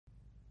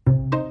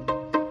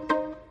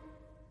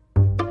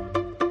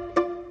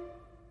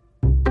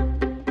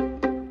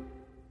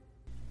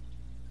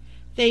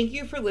Thank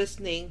you for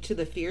listening to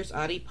the Fierce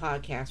Audie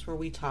podcast, where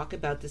we talk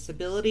about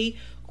disability,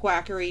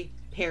 quackery,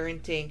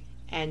 parenting,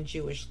 and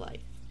Jewish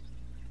life.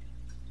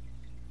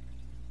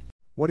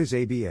 What is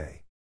ABA?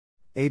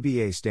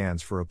 ABA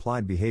stands for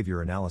Applied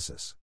Behavior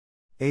Analysis.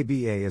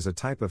 ABA is a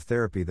type of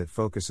therapy that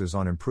focuses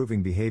on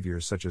improving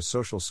behaviors such as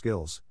social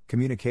skills,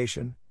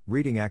 communication,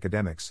 reading,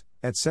 academics,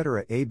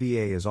 etc.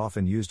 ABA is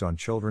often used on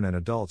children and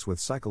adults with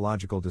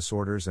psychological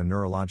disorders and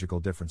neurological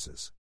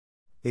differences.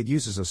 It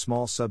uses a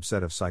small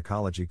subset of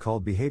psychology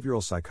called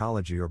behavioral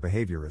psychology or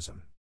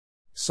behaviorism.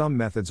 Some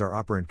methods are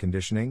operant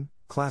conditioning,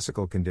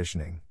 classical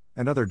conditioning,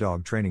 and other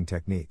dog training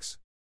techniques.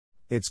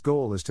 Its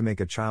goal is to make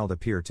a child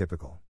appear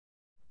typical.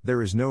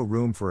 There is no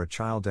room for a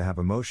child to have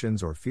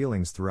emotions or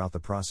feelings throughout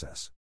the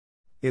process.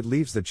 It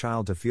leaves the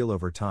child to feel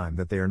over time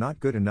that they are not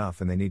good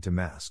enough and they need to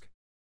mask.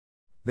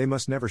 They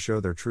must never show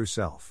their true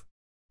self.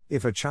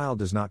 If a child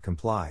does not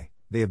comply,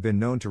 they have been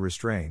known to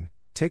restrain,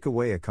 take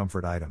away a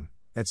comfort item,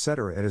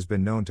 etc. It has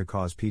been known to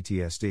cause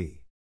PTSD.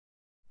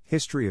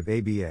 History of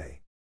ABA.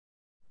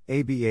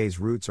 ABA's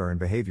roots are in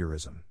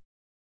behaviorism.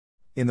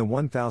 In the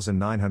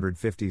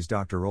 1950s,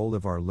 Dr.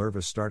 Oliver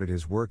Lervis started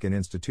his work in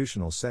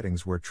institutional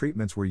settings where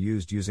treatments were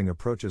used using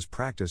approaches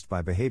practiced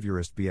by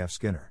behaviorist B.F.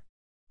 Skinner.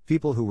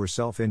 People who were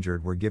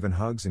self-injured were given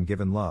hugs and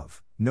given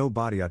love, no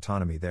body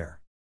autonomy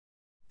there.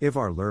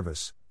 Ivar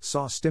Lervis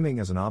saw stimming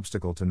as an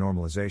obstacle to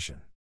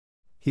normalization.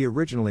 He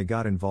originally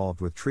got involved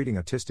with treating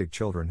autistic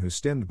children who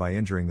stimmed by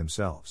injuring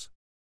themselves.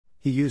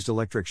 He used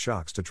electric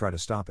shocks to try to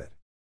stop it.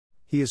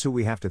 He is who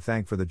we have to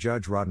thank for the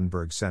Judge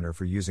Rotenberg Center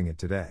for using it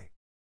today.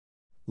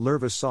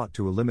 Lervis sought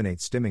to eliminate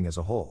stimming as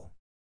a whole.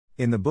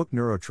 In the book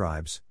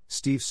Neurotribes,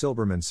 Steve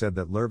Silberman said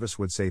that Lervis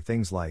would say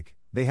things like,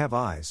 "They have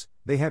eyes,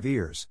 they have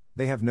ears,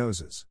 they have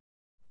noses.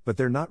 But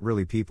they're not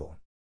really people.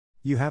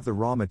 You have the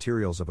raw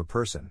materials of a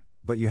person,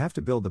 but you have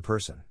to build the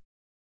person."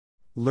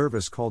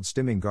 Lervis called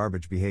stimming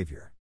garbage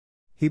behavior.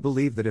 He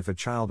believed that if a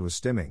child was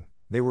stimming,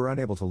 they were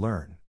unable to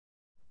learn.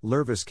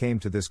 Lervis came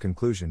to this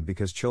conclusion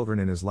because children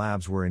in his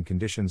labs were in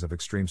conditions of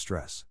extreme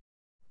stress.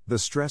 The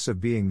stress of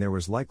being there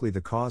was likely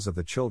the cause of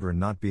the children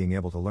not being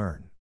able to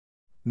learn.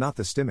 Not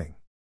the stimming.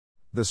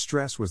 The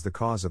stress was the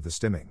cause of the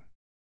stimming.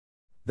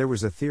 There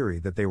was a theory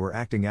that they were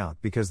acting out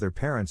because their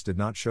parents did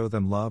not show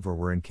them love or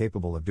were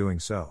incapable of doing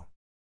so.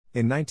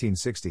 In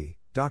 1960,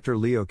 Dr.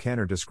 Leo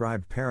Kanner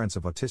described parents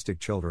of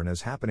autistic children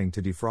as happening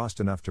to defrost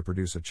enough to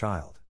produce a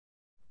child.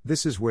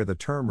 This is where the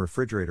term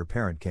refrigerator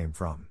parent came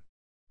from.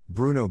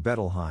 Bruno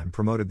Bettelheim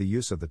promoted the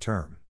use of the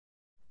term.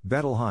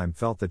 Bettelheim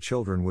felt that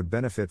children would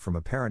benefit from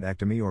a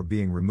parentectomy or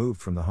being removed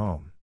from the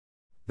home.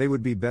 They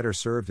would be better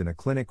served in a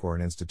clinic or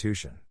an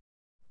institution.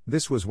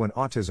 This was when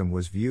autism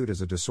was viewed as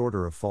a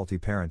disorder of faulty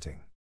parenting.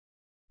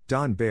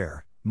 Don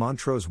Baer,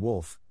 Montrose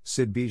Wolfe,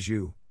 Sid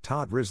Bijou,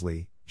 Todd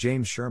Risley,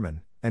 James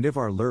Sherman, and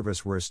Ivar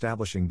Lervis were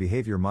establishing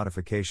behavior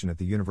modification at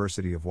the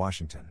University of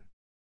Washington.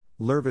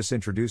 Lervis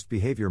introduced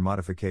behavior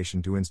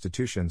modification to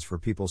institutions for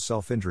people's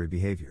self-injury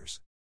behaviors.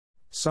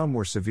 Some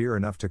were severe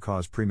enough to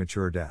cause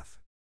premature death.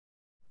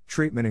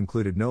 Treatment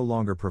included no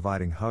longer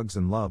providing hugs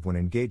and love when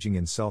engaging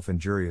in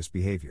self-injurious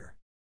behavior.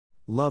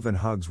 Love and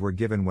hugs were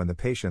given when the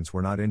patients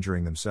were not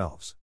injuring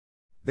themselves.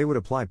 They would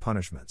apply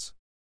punishments.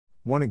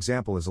 One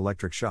example is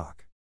electric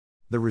shock.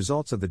 The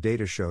results of the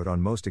data showed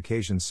on most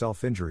occasions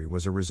self-injury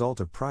was a result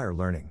of prior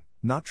learning,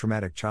 not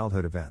traumatic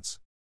childhood events.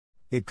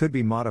 It could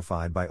be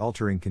modified by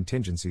altering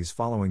contingencies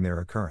following their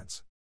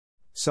occurrence.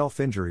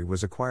 Self-injury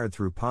was acquired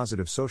through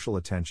positive social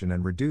attention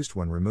and reduced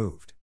when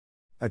removed.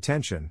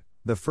 Attention,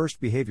 the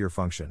first behavior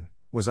function,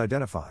 was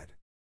identified.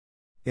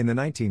 In the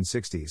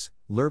 1960s,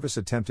 Lervis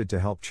attempted to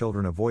help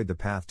children avoid the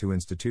path to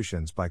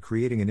institutions by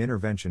creating an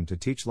intervention to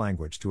teach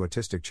language to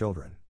autistic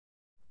children.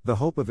 The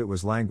hope of it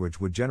was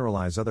language would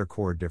generalize other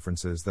core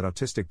differences that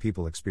autistic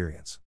people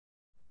experience.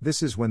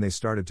 This is when they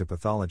started to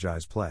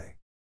pathologize play.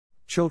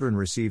 Children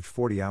received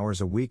 40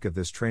 hours a week of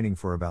this training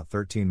for about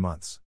 13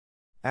 months.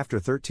 After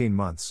 13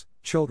 months,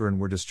 children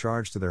were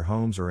discharged to their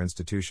homes or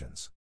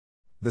institutions.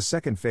 The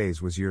second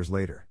phase was years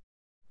later.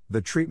 The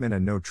treatment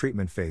and no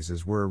treatment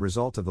phases were a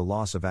result of the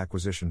loss of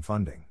acquisition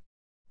funding.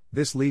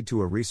 This led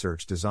to a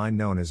research design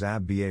known as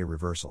ABA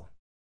reversal.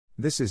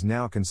 This is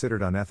now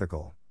considered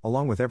unethical,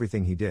 along with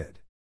everything he did.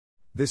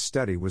 This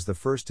study was the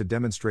first to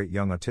demonstrate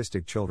young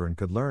autistic children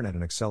could learn at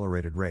an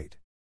accelerated rate.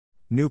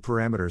 New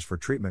parameters for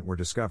treatment were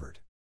discovered.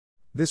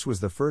 This was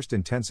the first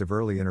intensive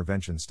early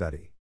intervention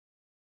study.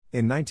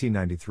 In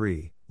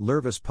 1993,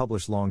 Lervis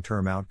published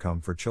long-term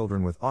outcome for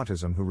children with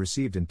autism who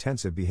received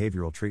intensive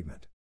behavioral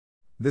treatment.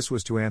 This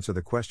was to answer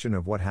the question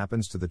of what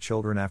happens to the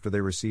children after they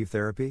receive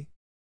therapy.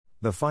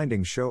 The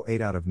findings show 8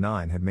 out of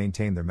 9 had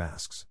maintained their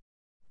masks.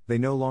 They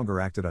no longer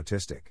acted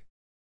autistic.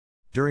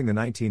 During the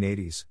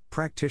 1980s,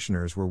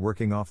 practitioners were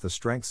working off the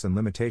strengths and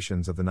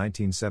limitations of the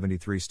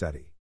 1973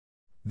 study.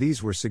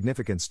 These were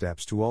significant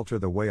steps to alter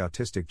the way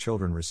autistic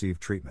children receive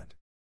treatment.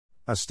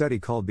 A study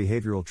called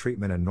Behavioral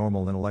Treatment and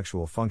Normal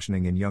Intellectual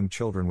Functioning in Young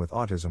Children with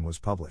Autism was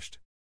published.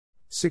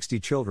 60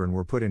 children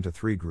were put into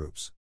 3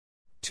 groups.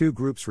 2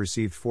 groups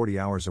received 40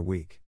 hours a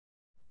week.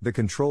 The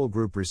control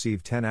group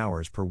received 10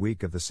 hours per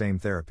week of the same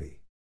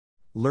therapy.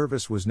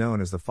 Lervis was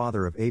known as the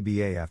father of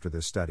ABA after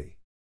this study.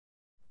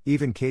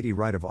 Even Katie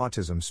Wright of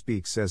Autism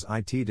Speaks says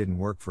IT didn't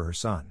work for her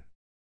son.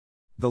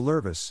 The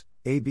Lervis,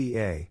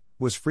 ABA,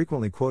 was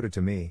frequently quoted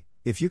to me,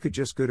 "If you could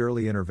just good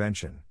early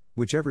intervention,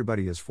 which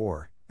everybody is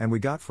for, and we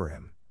got for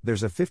him,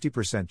 there's a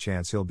 50%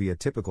 chance he'll be a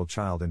typical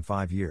child in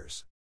 5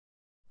 years."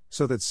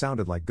 So that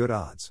sounded like good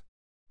odds.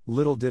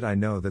 Little did I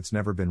know that's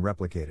never been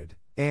replicated,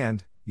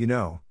 and,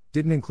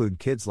 didn't include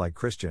kids like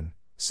Christian,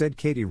 said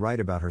Katie Wright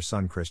about her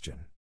son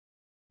Christian.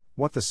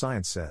 What the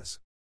science says.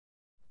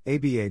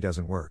 ABA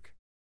doesn't work.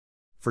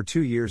 For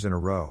 2 years in a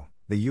row,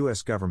 the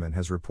US government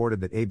has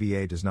reported that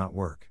ABA does not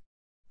work.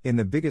 In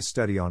the biggest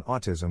study on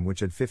autism,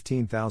 which had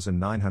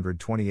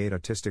 15,928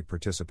 autistic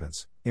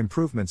participants,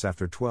 improvements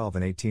after 12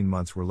 and 18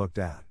 months were looked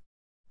at.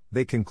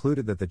 They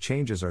concluded that the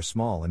changes are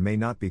small and may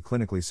not be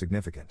clinically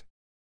significant.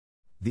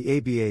 The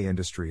ABA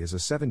industry is a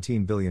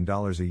 $17 billion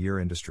a year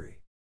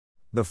industry.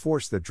 The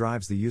force that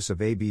drives the use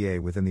of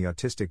ABA within the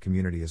autistic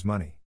community is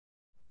money.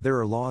 There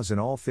are laws in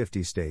all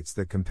 50 states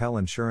that compel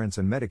insurance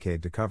and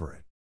Medicaid to cover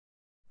it.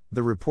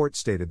 The report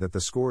stated that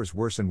the scores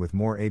worsened with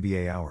more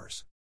ABA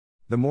hours.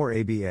 The more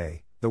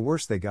ABA, the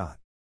worse they got.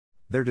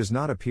 There does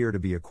not appear to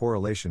be a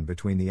correlation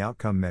between the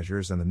outcome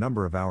measures and the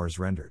number of hours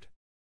rendered.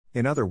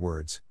 In other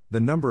words, the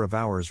number of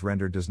hours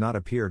rendered does not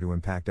appear to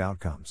impact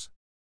outcomes.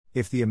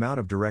 If the amount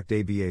of direct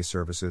ABA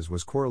services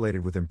was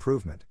correlated with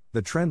improvement,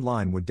 the trend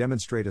line would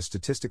demonstrate a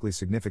statistically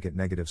significant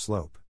negative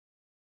slope.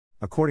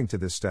 According to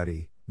this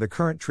study, the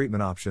current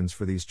treatment options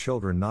for these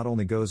children not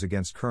only goes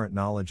against current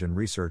knowledge and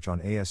research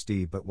on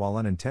ASD but, while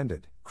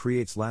unintended,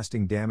 creates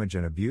lasting damage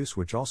and abuse,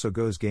 which also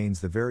goes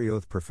against the very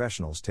oath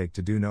professionals take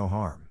to do no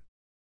harm.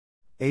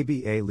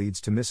 ABA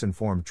leads to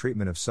misinformed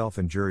treatment of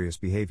self-injurious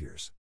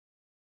behaviors.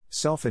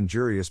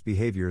 Self-injurious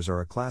behaviors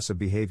are a class of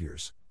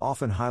behaviors,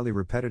 often highly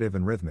repetitive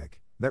and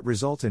rhythmic, that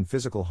result in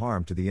physical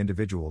harm to the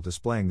individual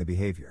displaying the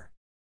behavior.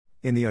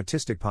 In the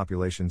autistic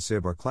population,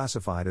 SIB are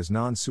classified as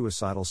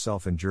non-suicidal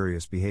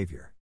self-injurious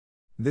behavior.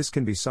 This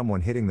can be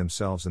someone hitting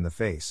themselves in the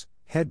face,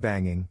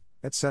 head-banging,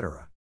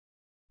 etc.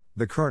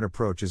 The current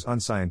approach is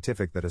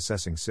unscientific that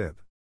assessing SIB.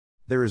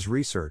 There is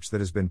research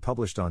that has been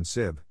published on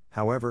SIB,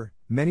 however,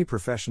 many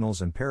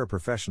professionals and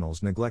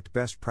paraprofessionals neglect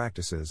best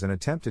practices and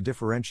attempt to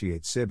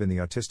differentiate SIB in the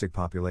autistic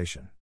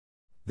population.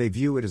 They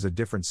view it as a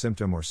different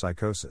symptom or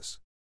psychosis.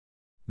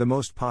 The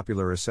most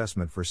popular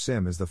assessment for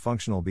SIM is the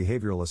Functional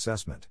Behavioral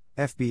Assessment,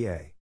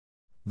 FBA.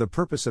 The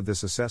purpose of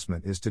this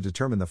assessment is to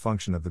determine the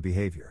function of the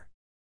behavior.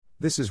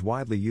 This is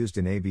widely used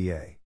in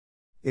ABA.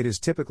 It is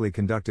typically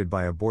conducted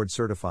by a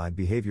board-certified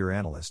behavior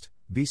analyst,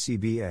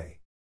 BCBA.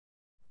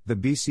 The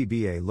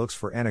BCBA looks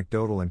for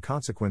anecdotal and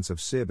consequence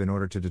of SIB in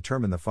order to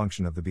determine the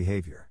function of the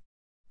behavior.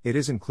 It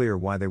isn't clear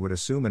why they would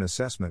assume an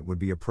assessment would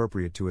be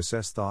appropriate to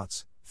assess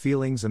thoughts,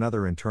 feelings, and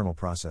other internal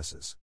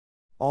processes.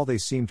 All they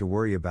seem to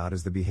worry about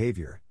is the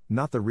behavior,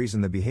 not the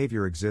reason the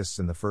behavior exists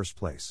in the first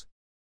place.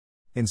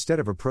 Instead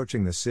of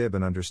approaching the SIB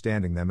and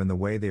understanding them in the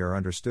way they are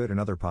understood in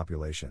other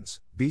populations,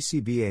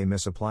 BCBA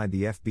misapplied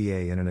the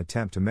FBA in an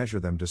attempt to measure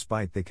them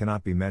despite they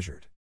cannot be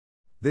measured.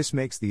 This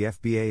makes the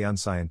FBA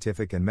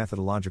unscientific and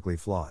methodologically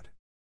flawed.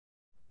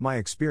 My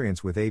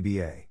experience with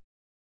ABA.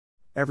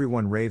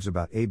 Everyone raves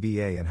about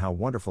ABA and how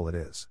wonderful it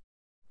is.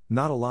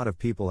 Not a lot of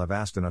people have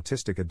asked an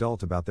autistic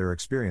adult about their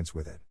experience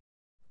with it.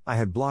 I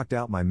had blocked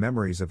out my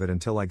memories of it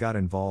until I got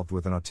involved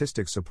with an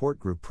autistic support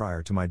group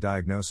prior to my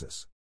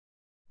diagnosis.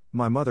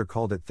 My mother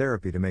called it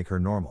therapy to make her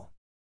normal.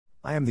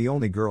 I am the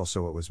only girl,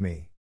 so it was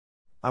me.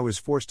 I was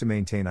forced to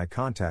maintain eye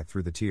contact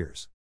through the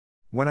tears.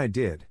 When I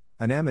did,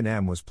 an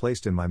M&M was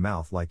placed in my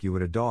mouth like you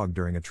would a dog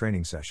during a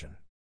training session.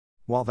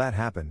 While that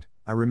happened,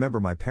 I remember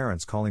my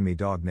parents calling me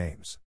dog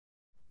names.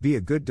 Be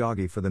a good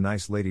doggy for the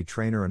nice lady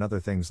trainer and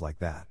other things like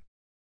that.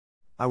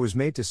 I was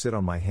made to sit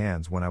on my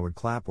hands when I would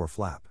clap or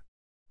flap.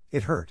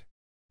 It hurt.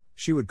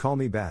 She would call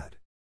me bad.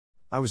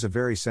 I was a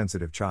very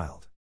sensitive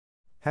child.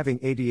 Having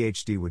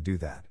ADHD would do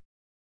that.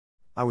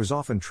 I was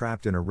often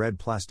trapped in a red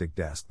plastic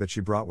desk that she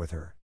brought with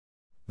her.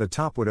 The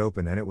top would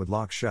open and it would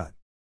lock shut.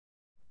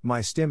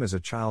 My stim as a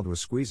child was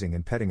squeezing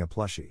and petting a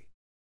plushie.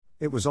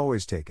 It was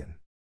always taken.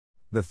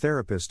 The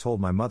therapist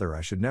told my mother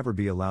I should never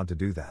be allowed to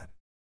do that.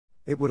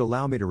 It would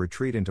allow me to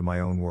retreat into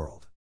my own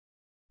world.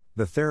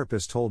 The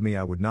therapist told me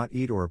I would not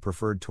eat or a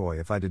preferred toy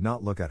if I did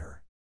not look at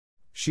her.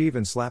 She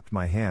even slapped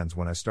my hands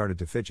when I started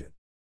to fidget.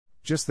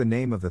 Just the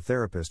name of the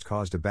therapist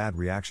caused a bad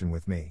reaction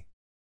with me.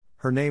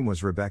 Her name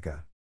was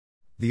Rebecca.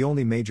 The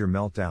only major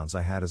meltdowns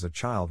I had as a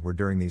child were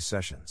during these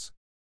sessions.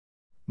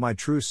 My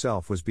true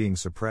self was being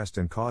suppressed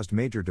and caused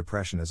major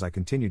depression as I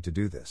continued to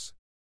do this.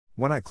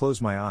 When I close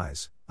my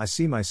eyes, I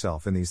see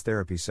myself in these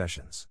therapy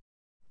sessions.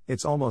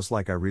 It's almost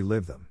like I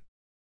relive them.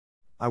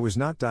 I was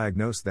not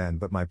diagnosed then,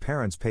 but my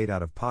parents paid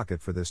out of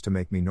pocket for this to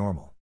make me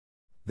normal.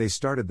 They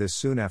started this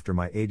soon after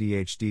my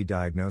ADHD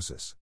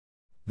diagnosis.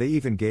 They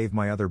even gave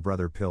my other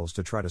brother pills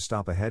to try to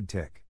stop a head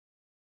tick.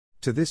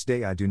 To this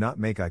day I do not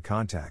make eye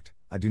contact,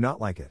 I do not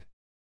like it.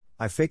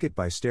 I fake it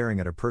by staring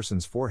at a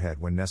person's forehead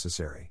when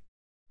necessary.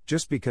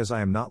 Just because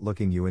I am not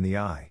looking you in the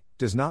eye,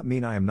 does not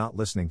mean I am not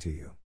listening to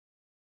you.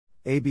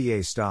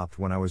 ABA stopped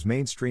when I was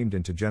mainstreamed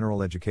into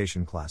general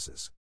education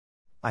classes.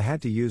 I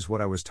had to use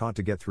what I was taught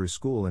to get through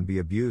school and be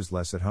abused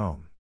less at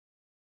home.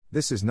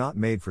 This is not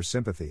made for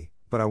sympathy,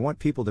 but I want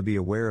people to be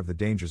aware of the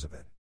dangers of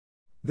it.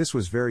 This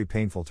was very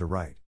painful to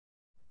write.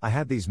 I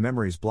had these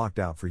memories blocked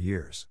out for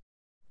years.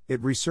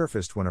 It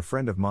resurfaced when a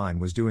friend of mine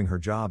was doing her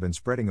job in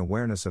spreading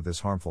awareness of this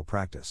harmful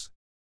practice.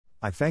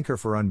 I thank her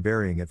for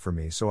unburying it for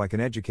me so I can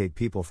educate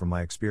people from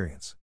my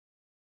experience.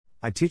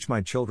 I teach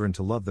my children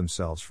to love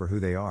themselves for who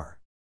they are.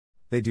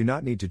 They do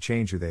not need to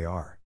change who they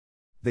are.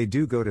 They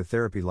do go to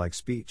therapy like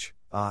speech,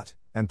 art,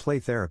 and play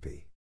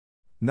therapy.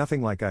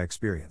 Nothing like I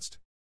experienced.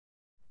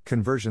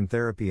 Conversion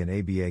therapy and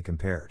ABA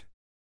compared.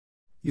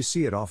 You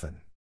see it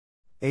often.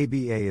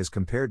 ABA is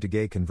compared to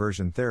gay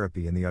conversion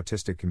therapy in the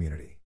autistic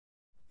community.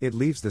 It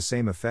leaves the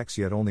same effects,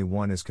 yet only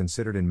one is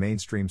considered in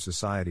mainstream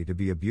society to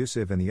be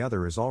abusive and the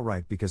other is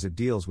alright because it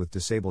deals with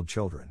disabled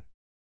children.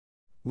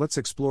 Let's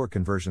explore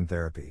conversion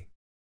therapy.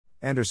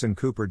 Anderson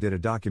Cooper did a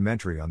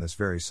documentary on this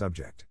very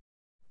subject.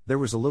 There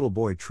was a little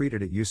boy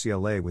treated at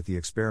UCLA with the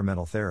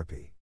experimental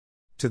therapy.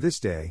 To this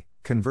day,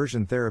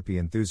 conversion therapy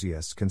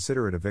enthusiasts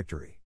consider it a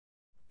victory.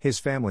 His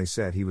family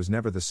said he was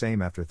never the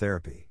same after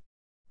therapy.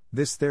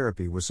 This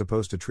therapy was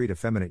supposed to treat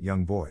effeminate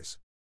young boys.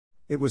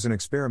 It was an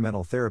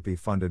experimental therapy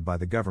funded by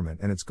the government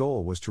and its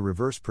goal was to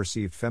reverse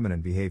perceived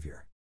feminine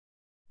behavior.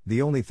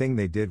 The only thing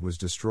they did was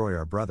destroy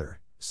our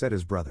brother, said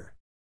his brother.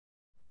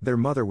 Their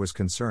mother was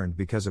concerned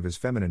because of his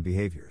feminine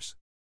behaviors.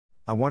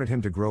 I wanted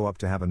him to grow up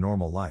to have a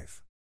normal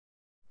life.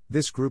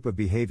 This group of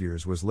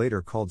behaviors was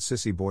later called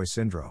sissy boy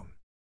syndrome.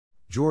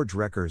 George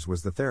Reckers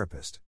was the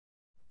therapist.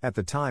 At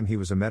the time he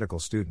was a medical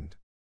student.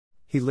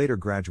 He later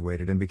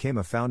graduated and became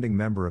a founding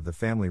member of the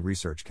Family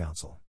Research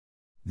Council.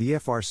 The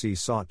FRC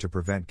sought to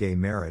prevent gay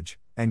marriage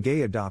and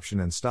gay adoption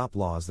and stop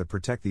laws that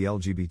protect the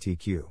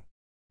LGBTQ.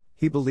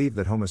 He believed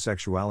that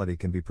homosexuality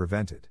can be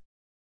prevented.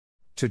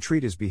 To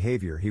treat his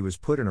behavior, he was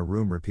put in a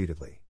room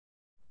repeatedly.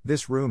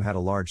 This room had a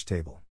large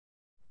table.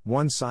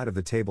 One side of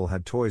the table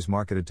had toys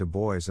marketed to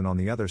boys and on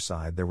the other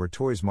side there were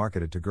toys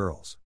marketed to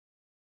girls.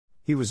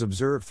 He was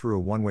observed through a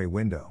one-way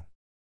window.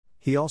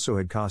 He also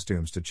had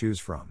costumes to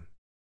choose from.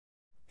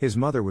 His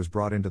mother was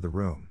brought into the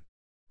room.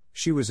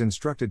 She was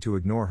instructed to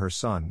ignore her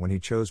son when he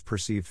chose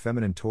perceived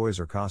feminine toys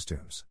or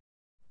costumes.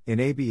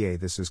 In ABA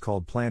this is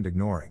called planned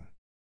ignoring.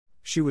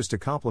 She was to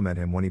compliment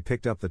him when he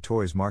picked up the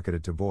toys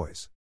marketed to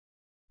boys.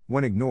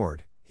 When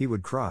ignored, he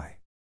would cry.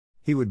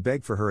 He would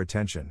beg for her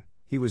attention,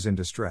 he was in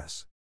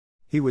distress.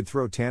 He would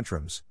throw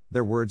tantrums,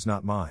 their words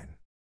not mine.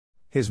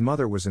 His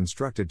mother was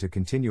instructed to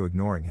continue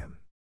ignoring him.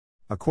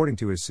 According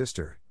to his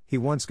sister, he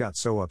once got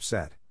so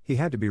upset, he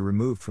had to be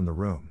removed from the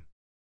room.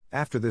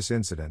 After this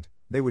incident,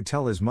 they would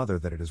tell his mother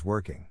that it is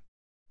working.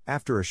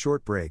 After a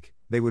short break,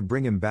 they would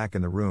bring him back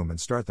in the room and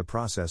start the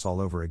process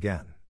all over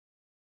again.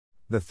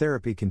 The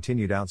therapy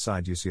continued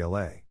outside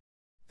UCLA.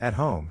 At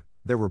home,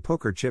 there were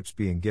poker chips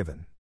being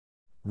given.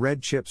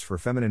 Red chips for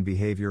feminine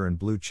behavior and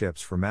blue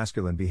chips for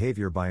masculine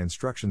behavior by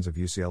instructions of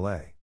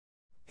UCLA.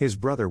 His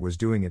brother was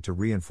doing it to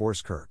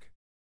reinforce Kirk.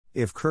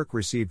 If Kirk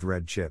received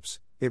red chips,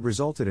 it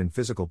resulted in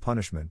physical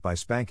punishment by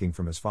spanking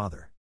from his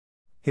father.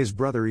 His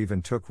brother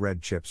even took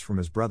red chips from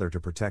his brother to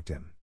protect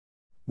him.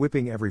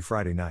 Whipping every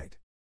Friday night.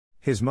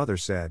 His mother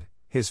said,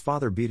 his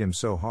father beat him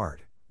so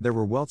hard, there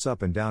were welts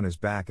up and down his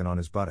back and on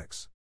his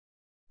buttocks.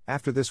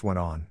 After this went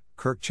on,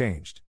 Kirk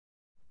changed.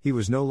 He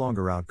was no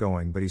longer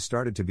outgoing, but he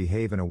started to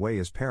behave in a way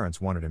his parents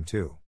wanted him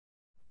to.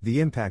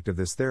 The impact of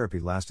this therapy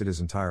lasted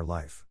his entire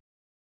life.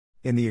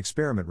 In the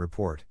experiment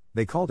report,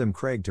 they called him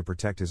Craig to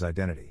protect his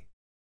identity.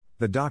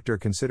 The doctor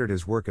considered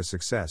his work a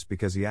success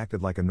because he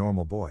acted like a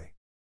normal boy.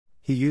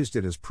 He used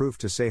it as proof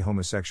to say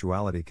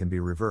homosexuality can be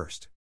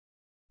reversed.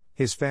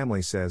 His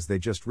family says they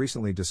just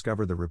recently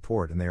discovered the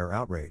report and they are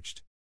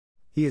outraged.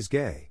 He is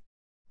gay.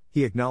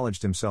 He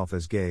acknowledged himself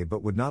as gay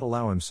but would not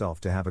allow himself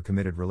to have a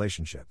committed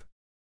relationship.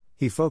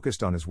 He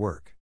focused on his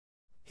work.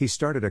 He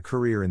started a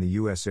career in the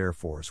U.S. Air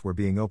Force where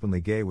being openly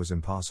gay was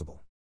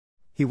impossible.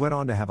 He went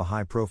on to have a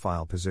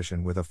high-profile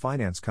position with a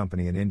finance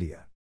company in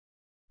India.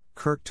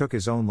 Kirk took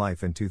his own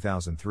life in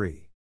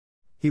 2003.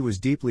 He was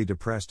deeply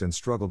depressed and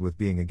struggled with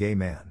being a gay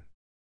man.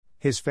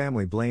 His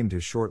family blamed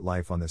his short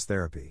life on this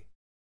therapy.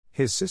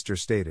 His sister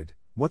stated,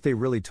 what they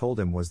really told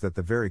him was that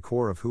the very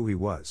core of who he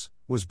was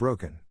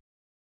broken.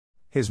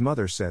 His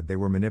mother said they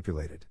were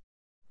manipulated.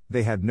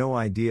 They had no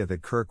idea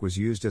that Kirk was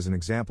used as an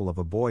example of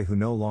a boy who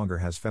no longer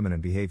has feminine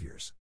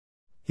behaviors.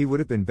 He would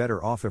have been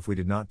better off if we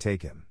did not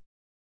take him.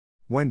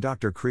 When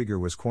Dr. Krieger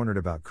was cornered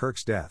about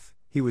Kirk's death,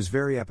 he was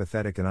very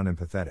apathetic and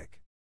unempathetic.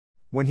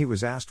 When he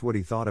was asked what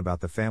he thought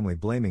about the family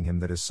blaming him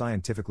that is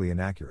scientifically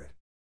inaccurate,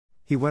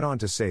 he went on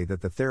to say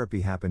that the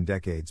therapy happened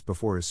decades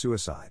before his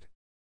suicide.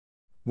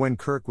 When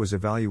Kirk was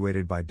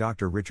evaluated by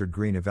Dr. Richard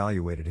Green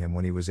evaluated him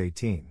when he was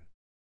 18.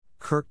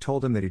 Kirk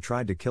told him that he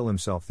tried to kill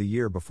himself the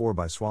year before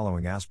by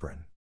swallowing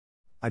aspirin.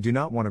 I do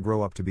not want to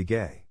grow up to be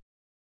gay.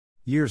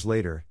 Years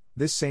later,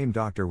 this same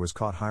doctor was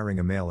caught hiring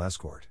a male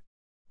escort.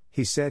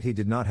 He said he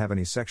did not have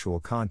any sexual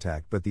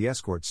contact, but the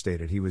escort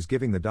stated he was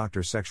giving the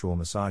doctor sexual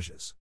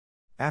massages.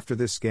 After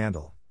this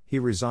scandal, he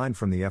resigned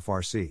from the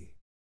FRC.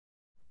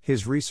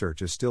 His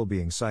research is still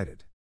being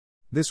cited.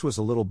 This was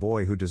a little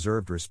boy who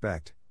deserved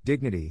respect,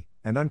 dignity,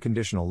 and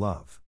unconditional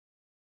love.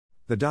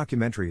 The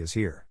documentary is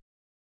here.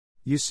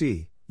 You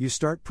see, you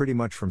start pretty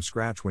much from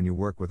scratch when you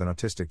work with an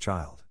autistic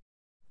child.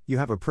 You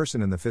have a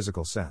person in the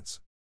physical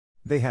sense.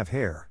 They have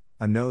hair,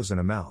 a nose, and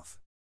a mouth.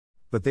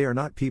 But they are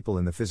not people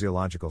in the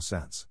physiological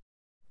sense.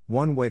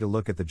 One way to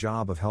look at the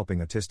job of helping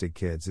autistic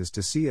kids is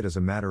to see it as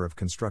a matter of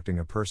constructing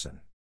a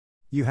person.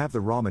 You have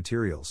the raw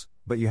materials,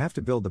 but you have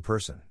to build the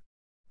person.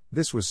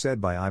 This was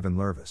said by Ivan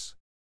Lervis.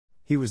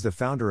 He was the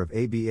founder of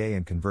ABA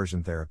and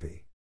conversion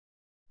therapy.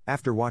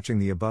 After watching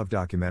the above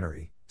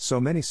documentary, so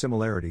many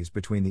similarities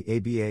between the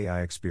ABA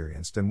I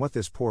experienced and what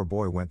this poor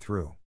boy went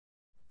through.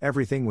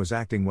 Everything was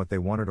acting what they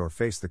wanted or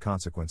face the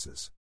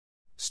consequences.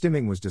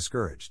 Stimming was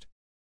discouraged.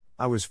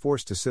 I was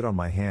forced to sit on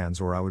my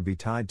hands or I would be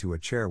tied to a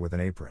chair with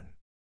an apron.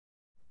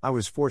 I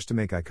was forced to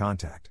make eye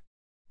contact.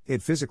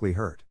 It physically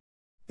hurt.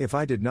 If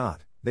I did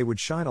not, they would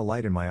shine a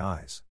light in my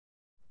eyes.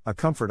 A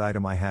comfort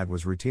item I had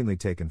was routinely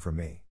taken from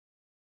me.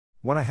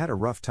 When I had a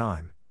rough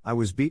time, I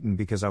was beaten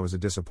because I was a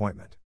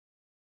disappointment.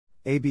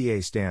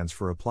 ABA stands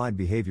for Applied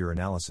Behavior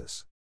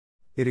Analysis.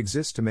 It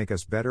exists to make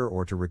us better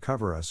or to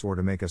recover us or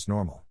to make us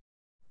normal.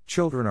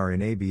 Children are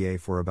in ABA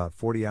for about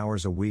 40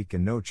 hours a week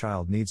and no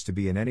child needs to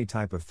be in any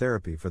type of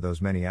therapy for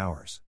those many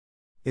hours.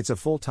 It's a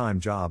full-time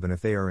job and if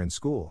they are in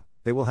school,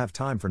 they will have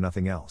time for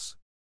nothing else.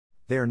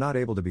 They are not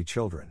able to be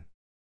children.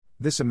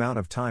 This amount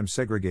of time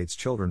segregates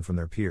children from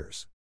their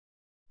peers.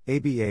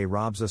 ABA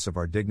robs us of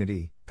our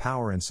dignity,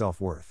 power and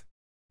self-worth.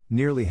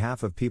 Nearly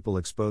half of people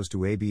exposed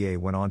to ABA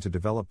went on to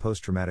develop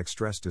post-traumatic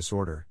stress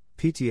disorder,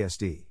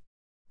 PTSD.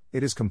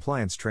 It is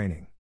compliance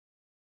training.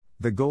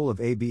 The goal of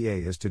ABA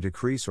is to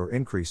decrease or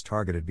increase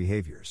targeted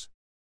behaviors.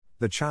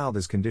 The child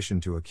is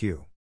conditioned to a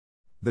cue.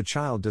 The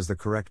child does the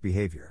correct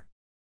behavior.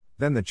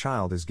 Then the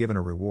child is given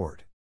a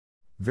reward.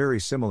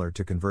 Very similar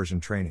to conversion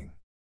training.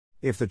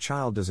 If the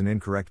child does an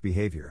incorrect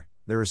behavior,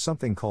 there is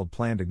something called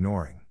planned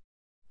ignoring.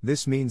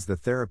 This means the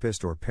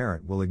therapist or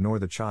parent will ignore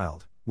the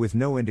child, with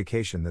no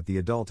indication that the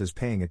adult is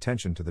paying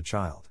attention to the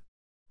child.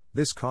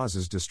 This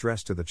causes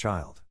distress to the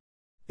child.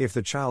 If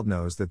the child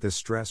knows that this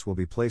stress will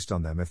be placed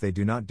on them if they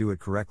do not do it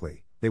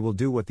correctly, they will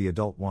do what the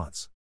adult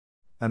wants.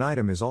 An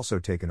item is also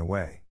taken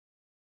away.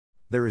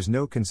 There is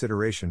no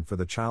consideration for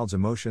the child's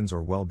emotions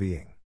or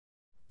well-being.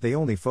 They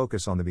only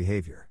focus on the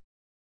behavior.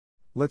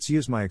 Let's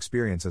use my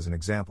experience as an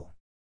example.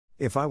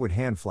 If I would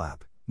hand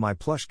flap, my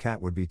plush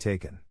cat would be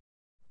taken.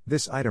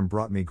 This item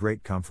brought me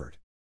great comfort.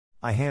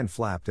 I hand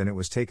flapped and it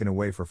was taken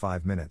away for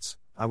 5 minutes.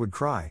 I would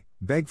cry,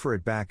 beg for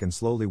it back and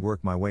slowly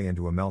work my way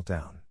into a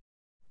meltdown.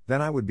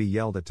 Then I would be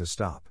yelled at to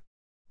stop.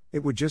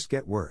 It would just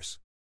get worse.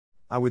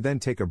 I would then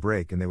take a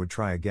break and they would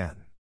try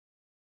again.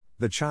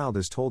 The child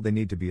is told they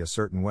need to be a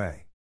certain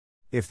way.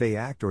 If they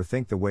act or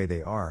think the way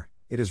they are,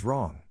 it is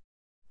wrong.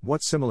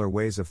 What similar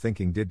ways of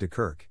thinking did to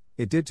Kirk,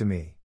 it did to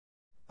me.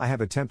 I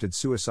have attempted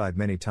suicide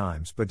many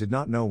times but did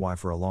not know why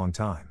for a long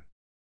time.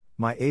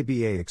 My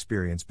ABA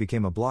experience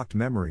became a blocked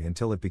memory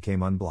until it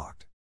became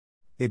unblocked.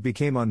 It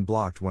became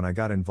unblocked when I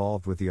got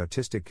involved with the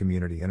autistic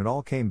community and it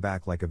all came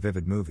back like a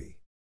vivid movie.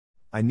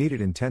 I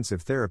needed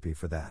intensive therapy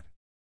for that.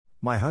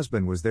 My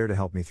husband was there to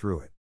help me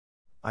through it.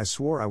 I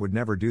swore I would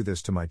never do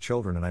this to my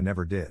children and I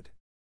never did.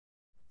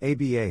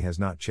 ABA has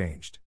not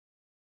changed.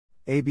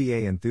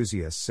 ABA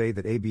enthusiasts say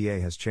that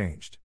ABA has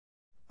changed.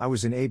 I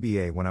was in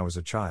ABA when I was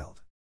a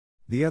child.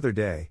 The other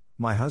day,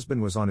 my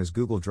husband was on his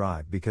Google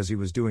Drive because he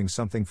was doing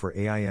something for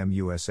AIM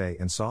USA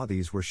and saw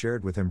these were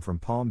shared with him from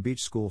Palm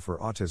Beach School for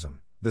Autism,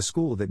 the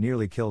school that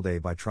nearly killed A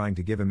by trying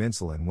to give him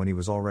insulin when he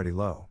was already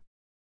low.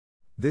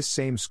 This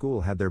same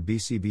school had their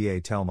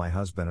BCBA tell my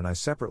husband and I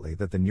separately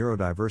that the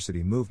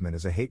neurodiversity movement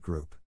is a hate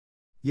group.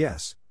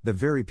 Yes, the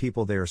very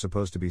people they are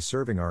supposed to be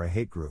serving are a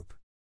hate group.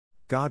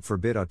 God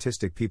forbid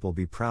autistic people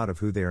be proud of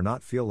who they are,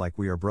 not feel like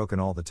we are broken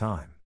all the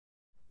time.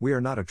 We are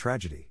not a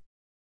tragedy.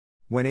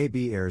 When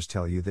ABAers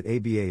tell you that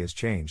ABA is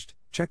changed,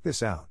 check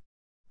this out.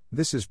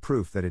 This is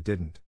proof that it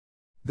didn't.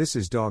 This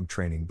is dog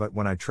training, but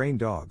when I train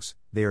dogs,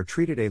 they are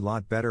treated a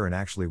lot better and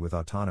actually with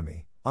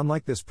autonomy,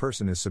 unlike this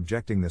person is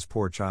subjecting this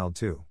poor child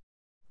to.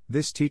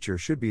 This teacher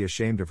should be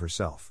ashamed of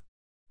herself.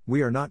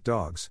 We are not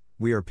dogs,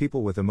 we are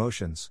people with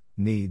emotions,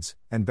 needs,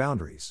 and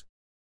boundaries.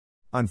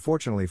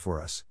 Unfortunately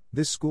for us,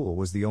 this school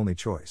was the only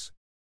choice.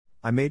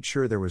 I made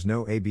sure there was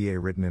no ABA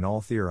written in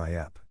all Theory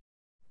IEP.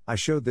 I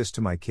showed this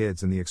to my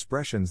kids and the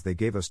expressions they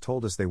gave us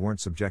told us they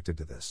weren't subjected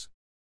to this.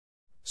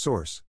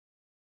 Source: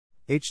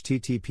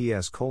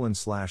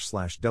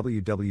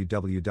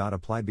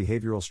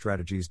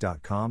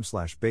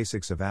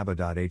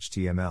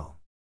 https://www.appliedbehavioralstrategies.com/basicsofaba.html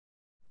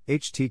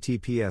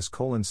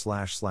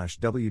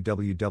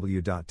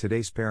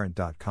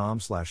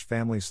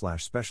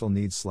https://www.todaysparent.com/family/special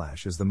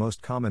needs/ is the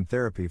most common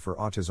therapy for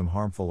autism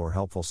harmful or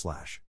helpful/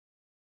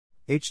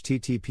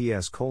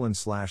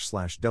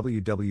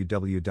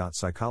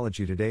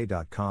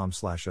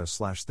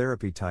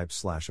 https://www.psychologytoday.com/a/therapy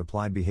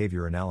types/applied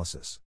behavior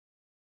analysis.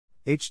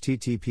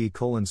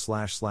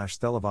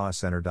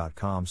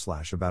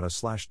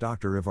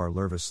 http://thelavaacenter.com/about/Dr. Ivar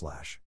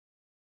Lervis/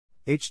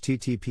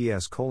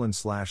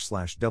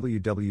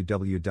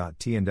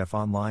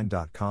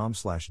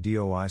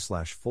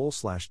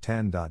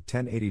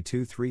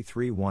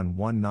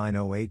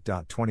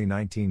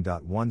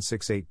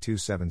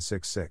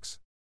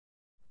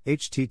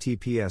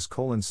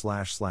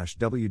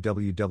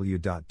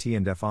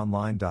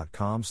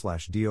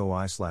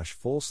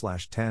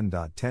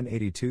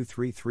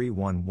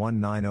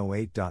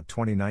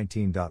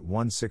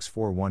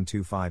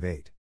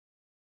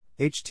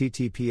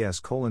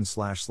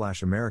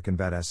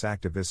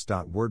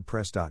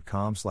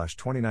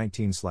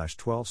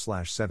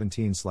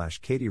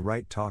 https://americanbadassactivist.wordpress.com/2019/12/17/Katie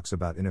Wright talks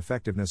about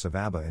ineffectiveness of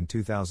ABBA in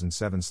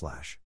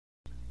 2007/.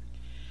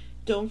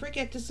 Don't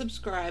forget to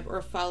subscribe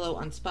or follow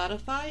on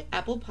Spotify,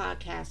 Apple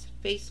Podcasts,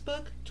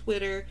 Facebook,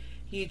 Twitter,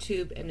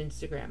 YouTube, and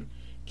Instagram.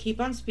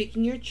 Keep on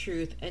speaking your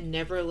truth and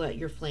never let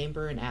your flame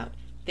burn out.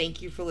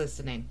 Thank you for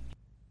listening.